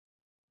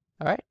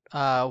All right,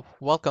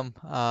 welcome.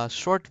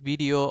 Short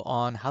video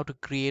on how to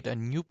create a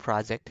new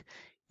project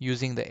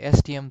using the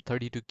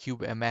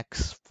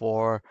STM32CubeMX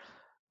for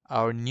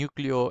our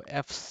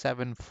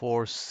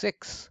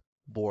Nucleo-F746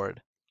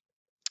 board.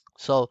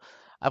 So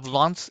I've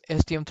launched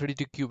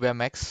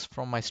STM32CubeMX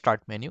from my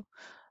start menu.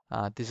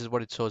 This is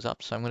what it shows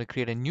up. So I'm going to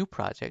create a new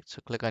project.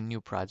 So click on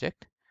New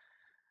Project.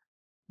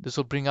 This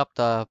will bring up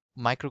the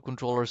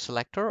microcontroller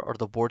selector or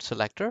the board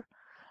selector.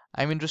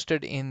 I'm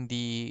interested in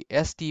the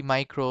ST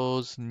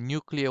Micro's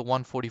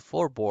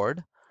Nucleo-144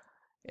 board,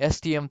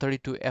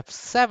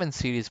 STM32F7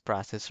 series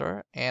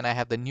processor, and I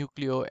have the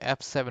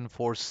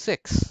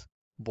Nucleo-F746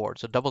 board.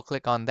 So double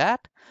click on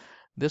that.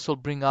 This will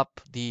bring up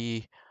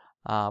the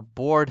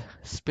board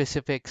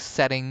specific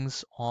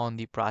settings on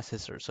the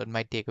processor. So it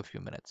might take a few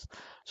minutes.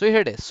 So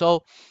here it is.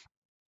 So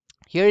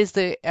here is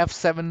the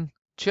F7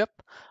 chip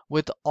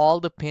with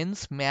all the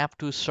pins mapped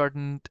to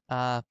certain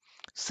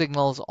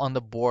signals on the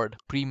board,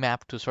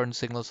 pre-mapped to certain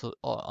signals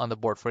on the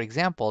board. For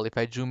example, if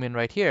I zoom in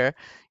right here,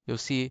 you'll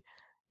see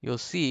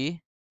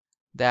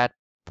that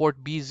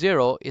port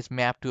B0 is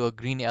mapped to a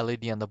green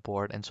LED on the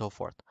board and so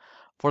forth.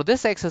 For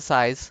this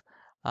exercise,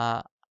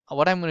 uh,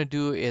 what I'm going to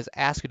do is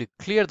ask you to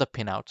clear the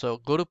pinout. So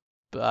go to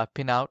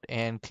pinout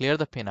and clear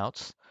the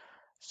pinouts.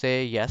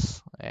 Say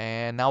yes.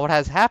 And now what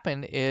has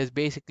happened is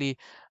basically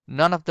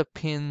none of the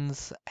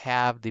pins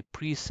have the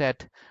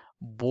preset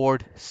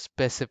board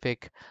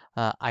specific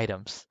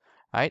items,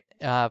 right?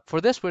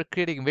 For this, we're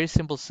creating a very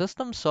simple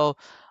system. So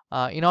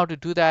in order to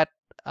do that,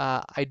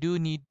 I do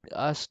need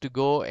us to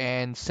go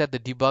and set the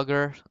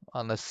debugger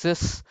on the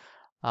sys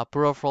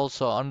peripheral.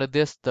 So under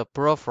this, the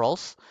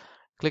peripherals,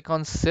 click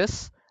on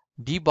sys,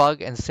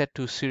 debug, and set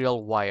to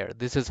serial wire.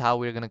 This is how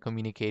we're going to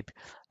communicate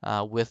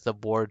with the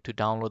board to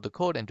download the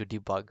code and to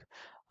debug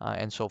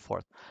and so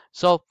forth.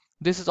 So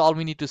this is all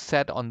we need to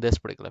set on this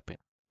particular pin.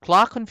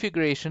 Clock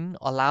configuration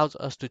allows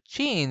us to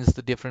change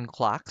the different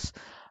clocks.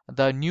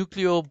 The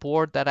Nucleo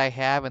board that I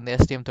have and the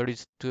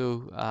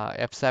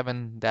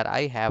STM32F7 that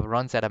I have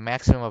runs at a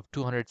maximum of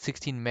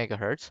 216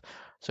 megahertz.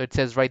 So it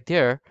says right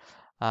there,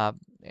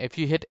 if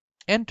you hit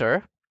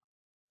enter,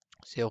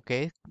 say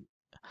okay.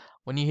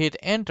 When you hit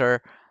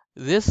enter,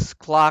 this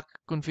clock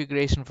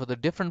configuration for the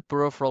different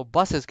peripheral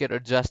buses get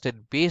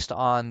adjusted based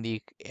on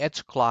the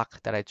edge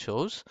clock that I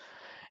chose.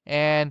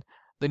 And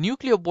the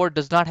Nucleo board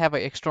does not have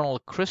an external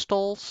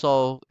crystal,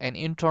 so an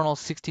internal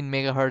 16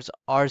 megahertz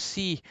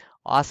RC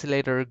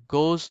oscillator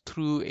goes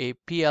through a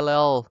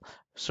PLL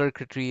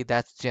circuitry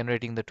that's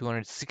generating the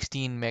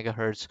 216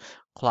 megahertz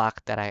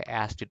clock that I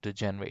asked it to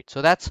generate.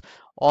 So that's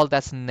all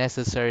that's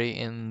necessary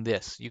in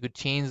this. You could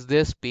change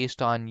this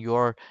based on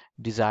your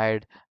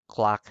desired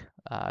clock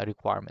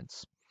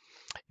requirements.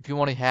 If you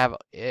want to have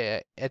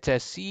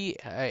HSC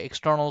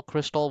external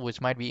crystal,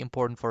 which might be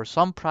important for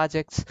some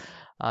projects,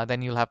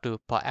 then you'll have to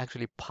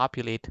actually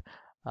populate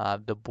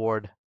the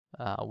board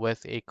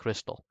with a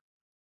crystal.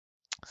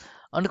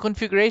 Under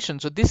configuration,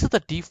 so this is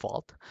the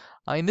default.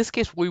 In this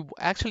case, we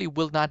actually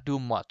will not do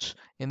much.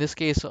 In this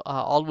case,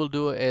 all we'll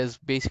do is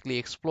basically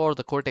explore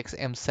the Cortex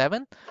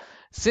M7.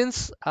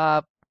 Since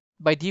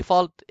by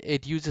default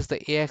it uses the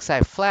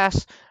AXI flash,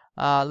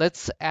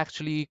 let's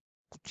actually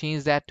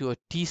change that to a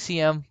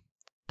TCM,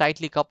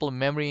 tightly coupled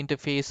memory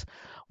interface.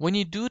 When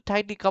you do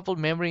tightly coupled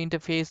memory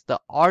interface, the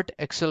ART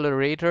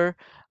accelerator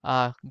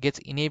gets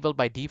enabled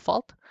by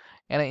default,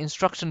 and an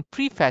instruction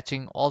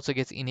prefetching also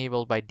gets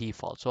enabled by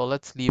default. So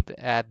let's leave it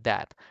at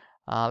that.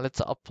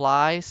 Let's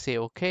apply, say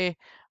OK.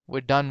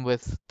 We're done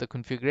with the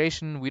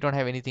configuration. We don't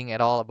have anything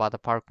at all about the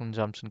power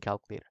consumption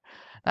calculator.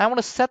 Now I want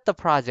to set the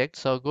project,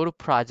 so go to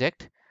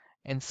project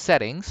and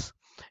settings.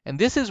 And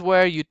this is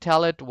where you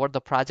tell it what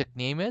the project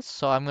name is.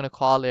 So I'm going to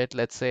call it,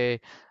 let's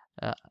say,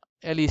 uh,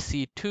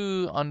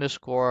 LEC2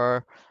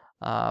 underscore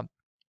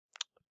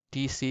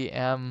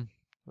TCM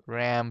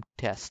RAM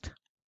test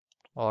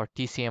or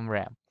TCM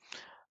RAM.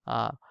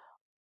 Uh,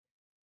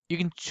 you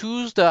can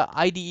choose the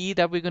IDE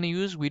that we're going to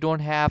use. We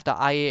don't have the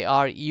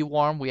IAR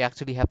EWARM. We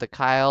actually have the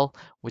Keil,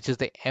 which is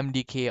the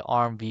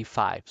MDK-ARM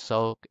v5.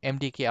 So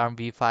MDK-ARM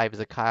v5 is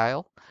a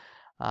Keil.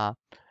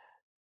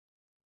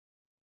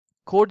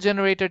 Code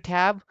generator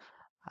tab,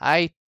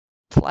 I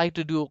like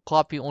to do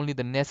copy only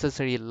the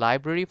necessary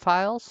library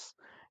files.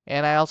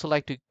 And I also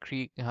like to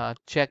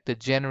check the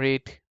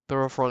generate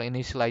peripheral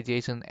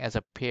initialization as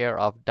a pair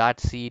of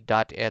 .c,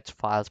 .h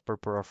files per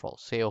peripheral.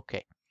 Say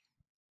OK.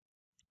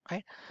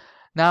 Okay.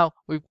 Now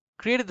we've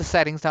created the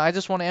settings. Now I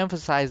just want to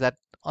emphasize that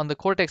on the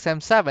Cortex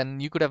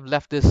M7, you could have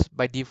left this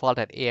by default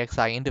at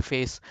AXI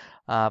interface.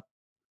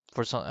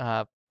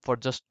 For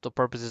just the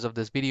purposes of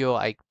this video,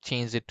 I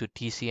changed it to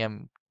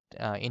TCM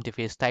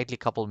interface, tightly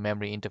coupled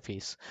memory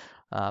interface,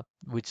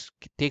 which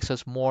takes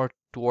us more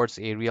towards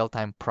a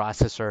real-time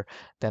processor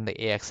than the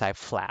AXI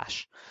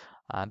flash.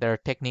 There are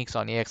techniques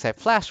on AXI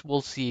flash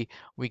we'll see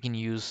we can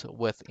use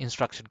with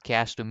instruction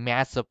cache to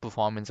match the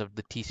performance of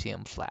the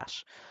TCM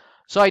flash.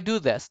 So I do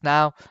this.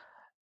 Now,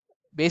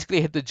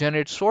 basically hit the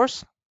generate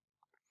source.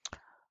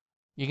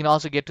 You can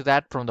also get to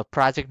that from the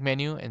project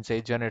menu and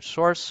say generate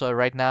source. So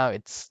right now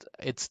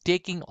it's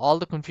taking all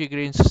the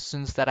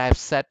configurations that I've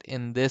set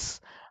in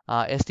this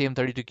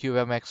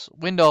STM32CubeMX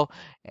window,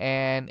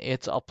 and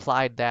it's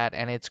applied that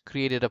and it's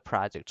created a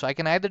project. So I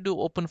can either do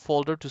open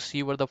folder to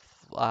see where the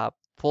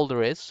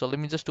folder is. So let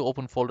me just do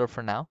open folder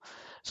for now.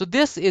 So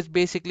this is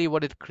basically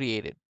what it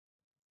created.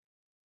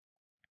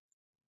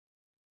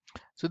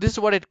 So this is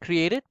what it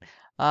created.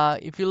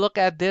 If you look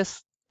at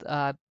this,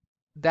 uh,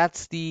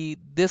 that's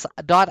this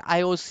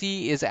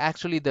 .ioc is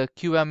actually the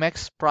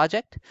CubeMX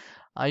project.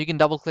 You can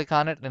double click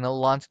on it and it'll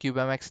launch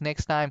CubeMX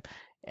next time.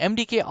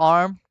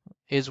 MDK-ARM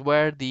is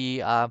where the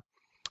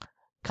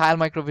Keil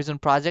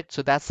Microvision project.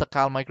 So that's the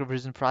Keil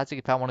Microvision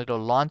project. If I wanted to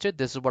launch it,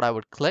 this is what I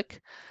would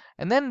click.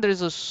 And then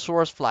there's a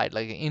source flight,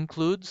 like it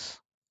includes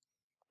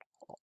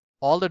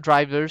all the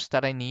drivers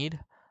that I need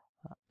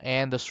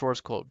and the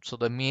source code. So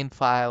the main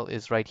file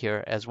is right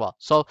here as well.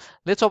 So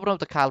let's open up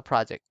the Keil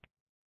project.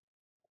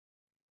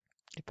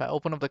 If I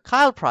open up the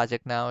Keil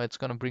project now, it's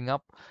going to bring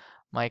up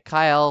my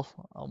Keil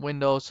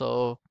window.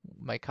 So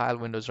my Keil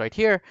window is right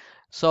here.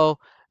 So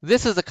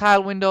this is the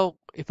Keil window.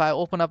 If I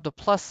open up the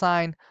plus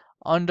sign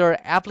under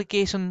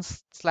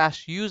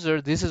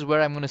applications/user, this is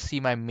where I'm going to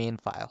see my main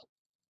file.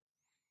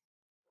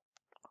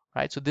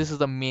 Right? So this is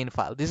the main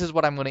file. This is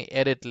what I'm going to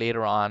edit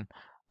later on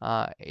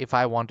if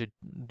I want to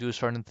do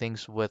certain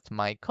things with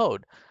my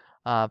code.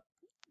 Uh,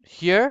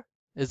 Here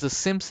is the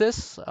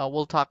SimSys.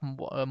 We'll talk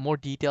more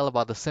detail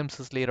about the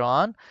SimSys later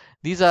on.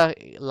 These are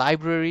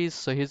libraries.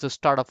 So here's the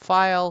startup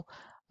file.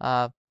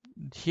 Uh,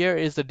 Here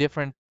is the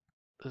different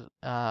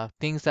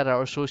things that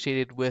are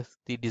associated with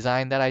the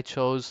design that I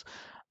chose.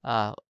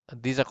 Uh,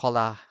 these are called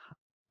a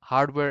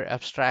hardware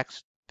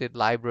abstracted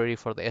library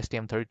for the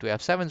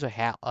STM32F7.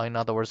 So in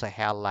other words, a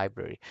HAL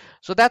library.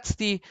 So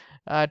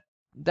uh,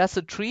 that's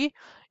the tree.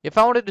 If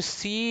I wanted to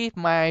see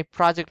my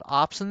project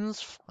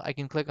options, I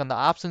can click on the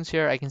options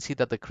here. I can see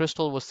that the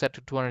crystal was set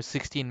to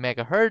 216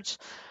 megahertz.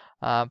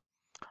 Uh,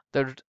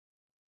 the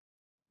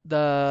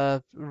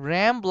the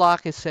RAM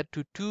block is set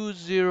to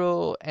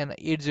 20 and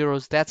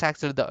 80s. That's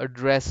actually the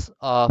address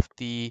of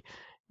the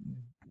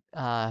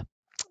uh,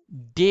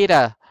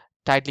 data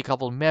tightly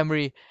coupled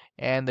memory,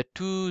 and the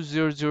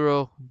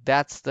 200,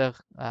 that's the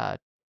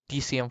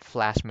TCM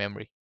flash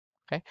memory.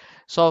 Okay,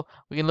 so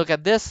we can look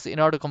at this. In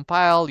order to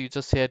compile, you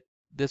just hit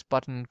this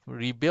button,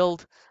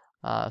 rebuild.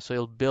 So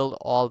it'll build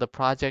all the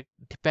project.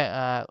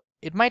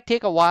 It might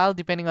take a while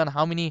depending on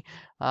how many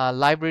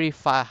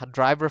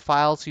driver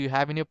files you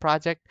have in your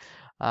project.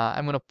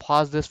 I'm going to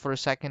pause this for a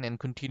second and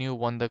continue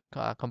when the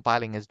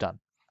compiling is done.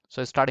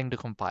 So it's starting to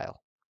compile.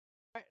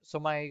 Right, so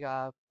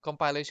my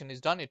compilation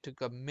is done. It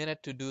took a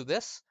minute to do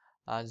this.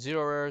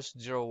 Zero errors,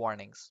 zero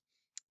warnings.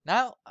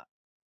 Now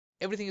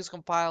everything is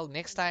compiled.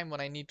 Next time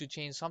when I need to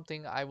change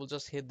something, I will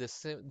just hit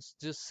this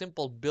just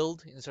simple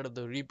build instead of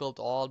the rebuild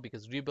all,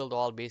 because rebuild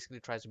all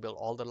basically tries to build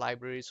all the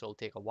libraries, so it'll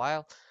take a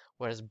while,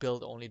 whereas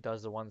build only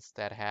does the ones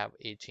that have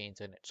a change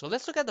in it. So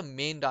let's look at the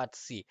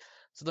main.c.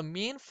 So the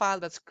main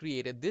file that's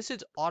created, this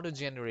is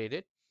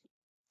auto-generated.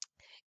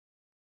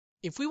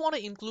 If we want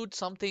to include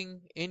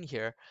something in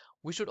here,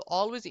 we should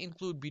always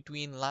include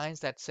between lines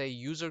that say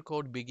user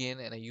code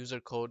begin and a user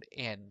code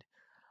end.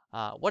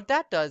 What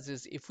that does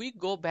is if we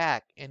go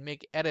back and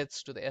make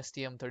edits to the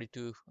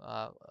STM32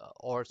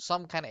 or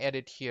some kind of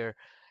edit here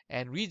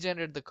and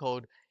regenerate the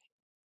code,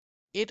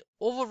 it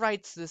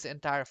overwrites this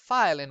entire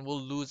file and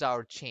we'll lose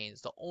our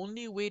change. The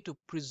only way to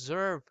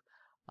preserve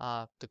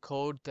the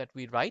code that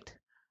we write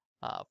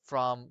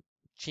from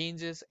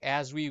changes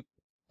as we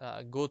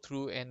go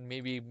through and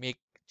maybe make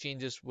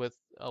changes with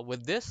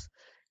this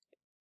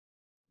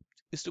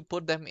is to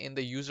put them in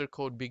the user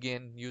code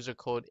begin, user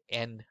code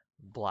end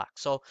block.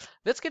 So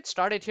let's get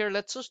started here.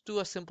 Let's just do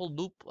a simple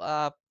loop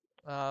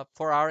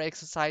for our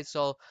exercise.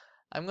 So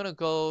I'm going to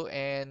go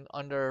and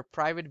under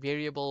private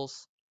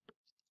variables,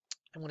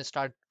 I'm going to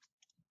start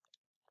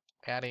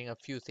adding a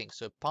few things.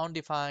 So pound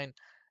define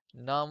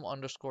num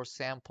underscore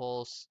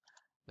samples,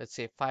 let's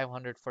say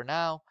 500 for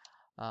now.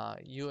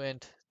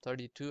 Uint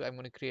 32, I'm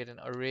going to create an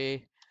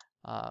array.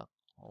 Uh,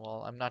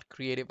 well, I'm not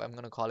creative. I'm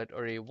going to call it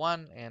array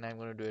 1, and I'm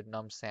going to do it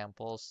num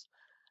samples.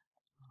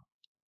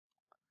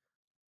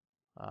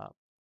 Uh,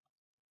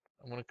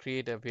 I'm going to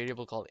create a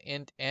variable called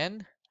int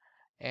n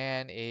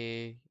and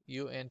a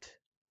uint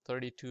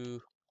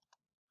 32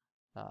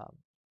 um,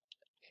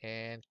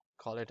 and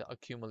call it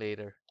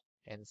accumulator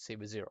and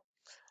save a 0.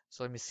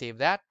 So let me save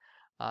that.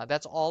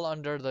 That's all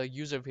under the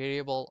user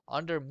variable.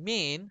 Under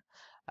main,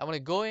 I'm going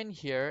to go in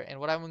here, and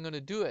what I'm going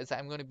to do is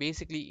I'm going to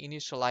basically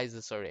initialize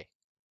this array.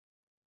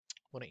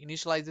 I'm going to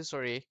initialize this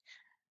array.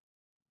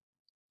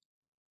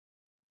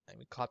 Let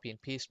me copy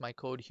and paste my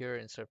code here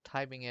instead of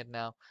typing it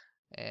now.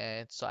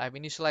 And so I've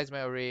initialized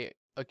my array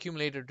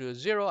accumulator to a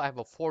 0. I have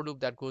a for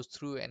loop that goes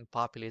through and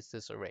populates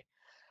this array.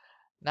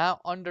 Now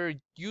under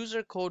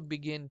user code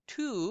begin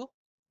 2,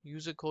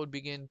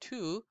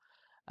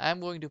 I'm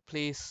going to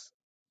place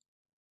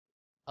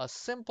a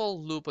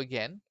simple loop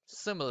again,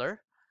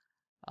 similar.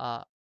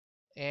 Uh,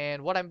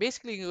 and what I'm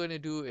basically going to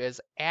do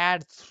is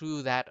add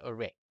through that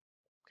array.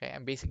 Okay,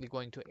 I'm basically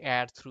going to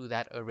add through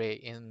that array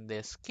in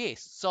this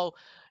case. So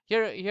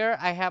here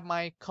I have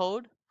my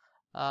code.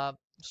 Uh,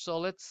 so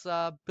let's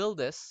build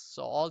this.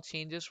 So all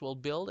changes will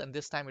build, and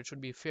this time it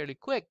should be fairly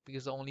quick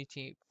because the only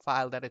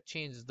file that it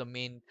changed is the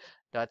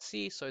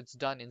main.c, so it's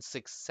done in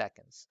 6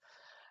 seconds.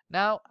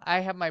 Now I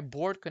have my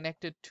board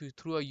connected to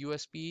through a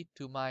USB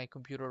to my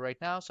computer right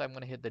now, so I'm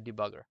going to hit the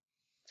debugger.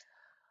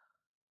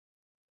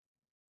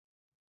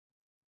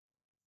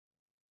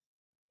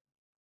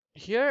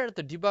 Here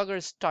the debugger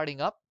is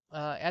starting up.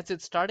 As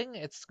it's starting,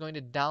 it's going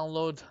to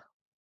download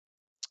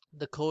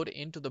the code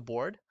into the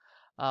board.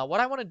 What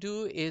I want to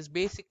do is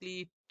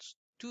basically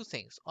two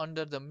things.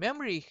 Under the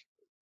memory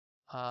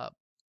uh,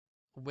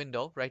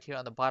 window, right here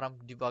on the bottom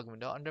debug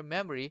window, under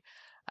memory,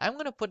 I'm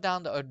going to put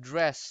down the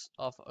address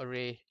of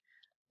array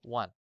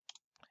 1.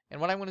 And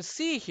what I'm going to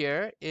see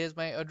here is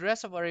my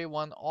address of array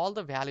 1, all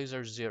the values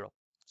are 0.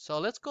 So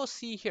let's go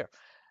see here.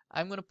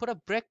 I'm going to put a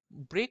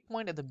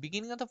breakpoint at the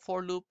beginning of the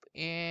for loop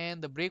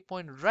and the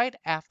breakpoint right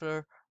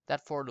after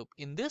that for loop.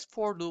 In this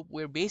for loop,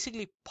 we're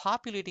basically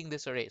populating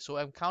this array. So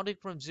I'm counting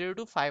from 0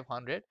 to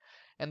 500,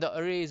 and the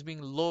array is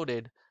being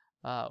loaded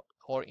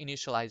or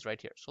initialized right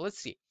here. So let's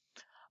see.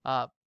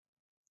 Uh,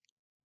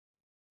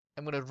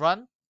 I'm going to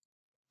run.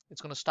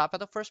 It's going to stop at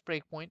the first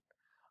breakpoint.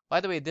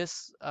 By the way,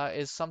 this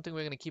is something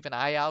we're going to keep an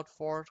eye out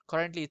for.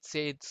 Currently, it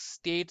says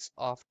states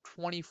of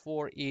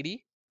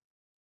 2480.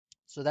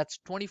 So that's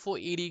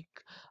 2480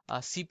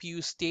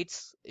 CPU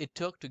states it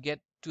took to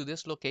get to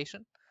this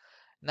location.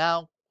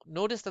 Now,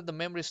 notice that the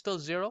memory is still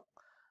 0.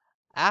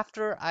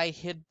 After I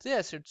hit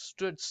this, it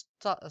should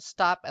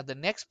stop at the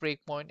next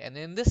breakpoint. And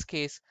in this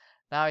case,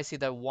 now I see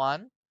that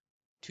 1,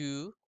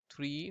 2,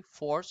 3,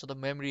 4. So the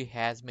memory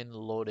has been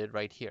loaded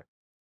right here,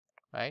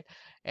 right?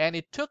 And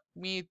it took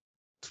me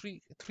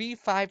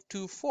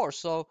 3524.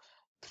 So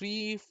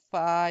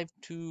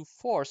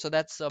 3524. So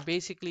that's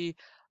basically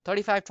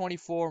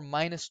 3524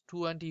 minus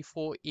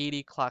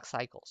 2480 clock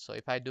cycles. So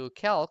if I do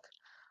calc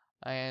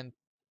and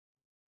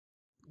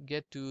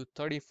get to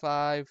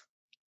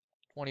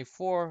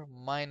 3524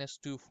 minus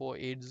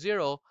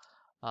 2480,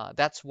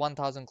 that's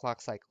 1000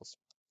 clock cycles.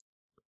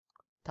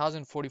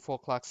 1044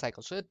 clock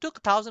cycles. So it took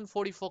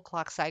 1044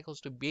 clock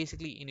cycles to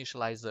basically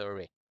initialize the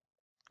array.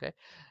 Okay.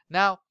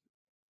 Now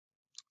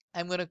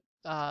I'm going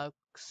to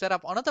set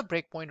up another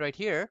breakpoint right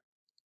here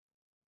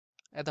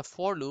at the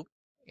for loop,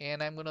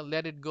 and I'm going to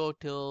let it go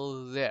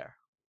till there,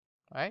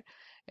 right?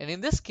 And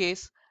in this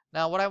case,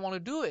 now what I want to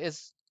do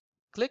is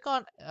click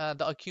on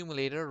the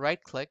accumulator,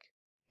 right click,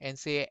 and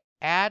say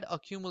add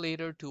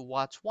accumulator to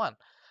watch 1.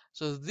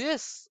 So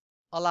this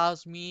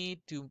allows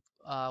me to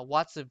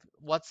what's the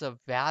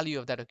value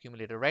of that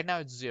accumulator. Right now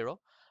it's 0.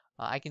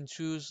 I can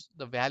choose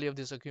the value of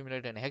this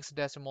accumulator in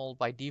hexadecimal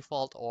by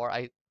default, or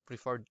I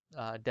prefer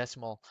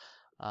decimal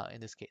in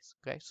this case.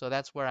 Okay, so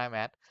that's where I'm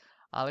at.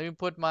 Let me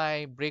put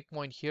my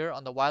breakpoint here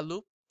on the while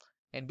loop,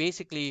 and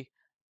basically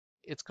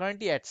it's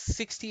currently at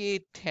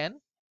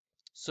 6810.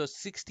 So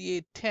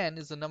 6810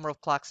 is the number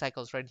of clock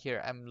cycles right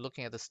here. I'm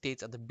looking at the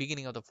states at the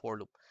beginning of the for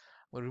loop.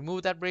 We'll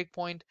remove that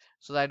breakpoint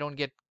so that I don't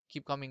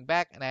keep coming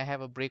back, and I have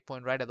a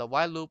breakpoint right at the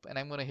while loop, and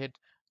I'm going to hit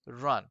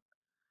run.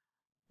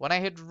 When I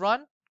hit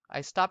run,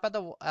 I stop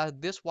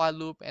at this while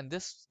loop, and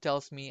this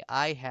tells me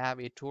I have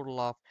a total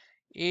of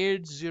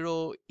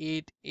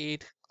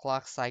 8088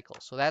 clock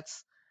cycles. So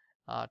that's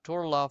a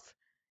total of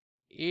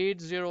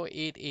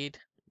 8088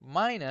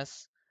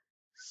 minus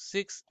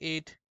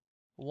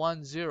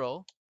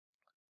 6810.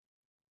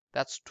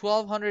 That's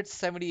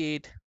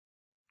 1278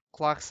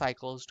 clock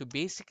cycles to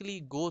basically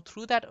go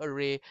through that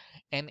array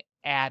and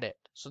add it.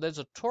 So there's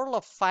a total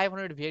of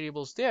 500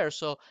 variables there.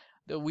 So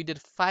we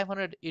did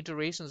 500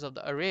 iterations of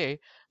the array.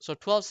 So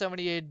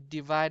 1278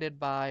 divided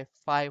by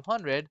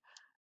 500,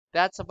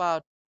 that's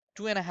about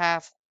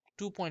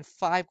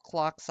 2.5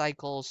 clock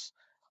cycles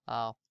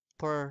uh,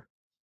 per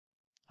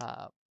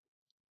uh,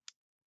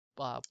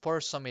 per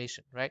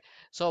summation, right?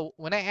 So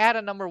when I add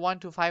a number 1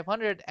 to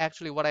 500,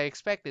 actually what I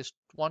expect is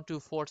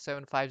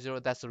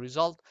 124750. That's the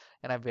result,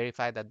 and I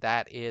verify that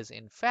that is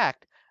in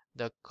fact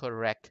the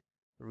correct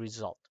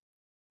result.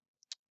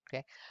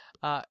 Okay.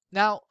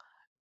 Now,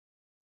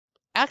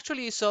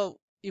 actually, so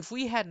if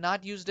we had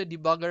not used the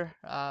debugger,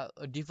 a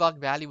debug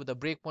value with a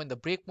breakpoint, the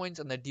breakpoints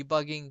and the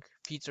debugging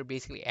feature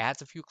basically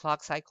adds a few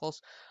clock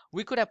cycles.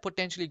 We could have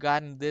potentially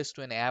gotten this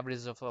to an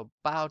average of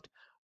about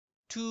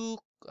 2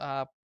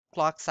 uh,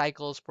 clock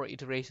cycles per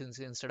iterations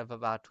instead of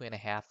about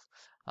 2.5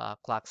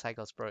 clock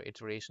cycles per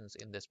iterations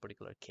in this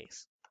particular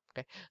case.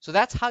 Okay, so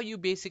that's how you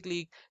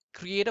basically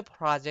create a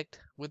project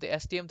with the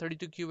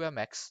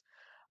STM32CubeMX,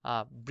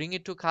 bring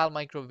it to Keil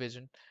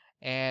Microvision,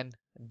 and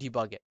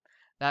debug it.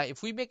 Now,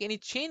 if we make any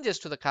changes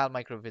to the Keil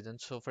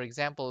Microvision, so for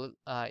example,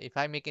 if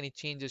I make any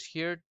changes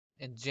here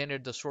and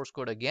generate the source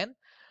code again,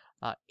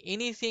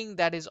 anything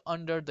that is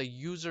under the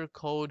user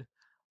code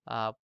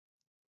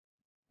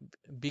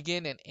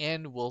begin and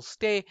end will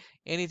stay.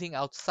 Anything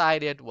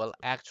outside it will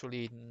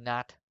actually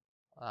not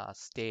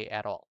stay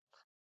at all.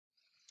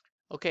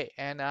 Okay,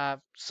 and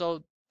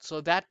so So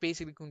that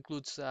basically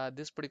concludes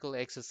this particular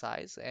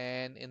exercise.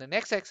 And in the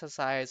next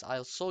exercise,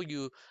 I'll show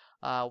you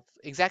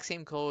exact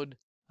same code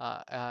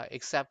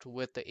except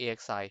with the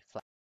AXI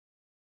flag.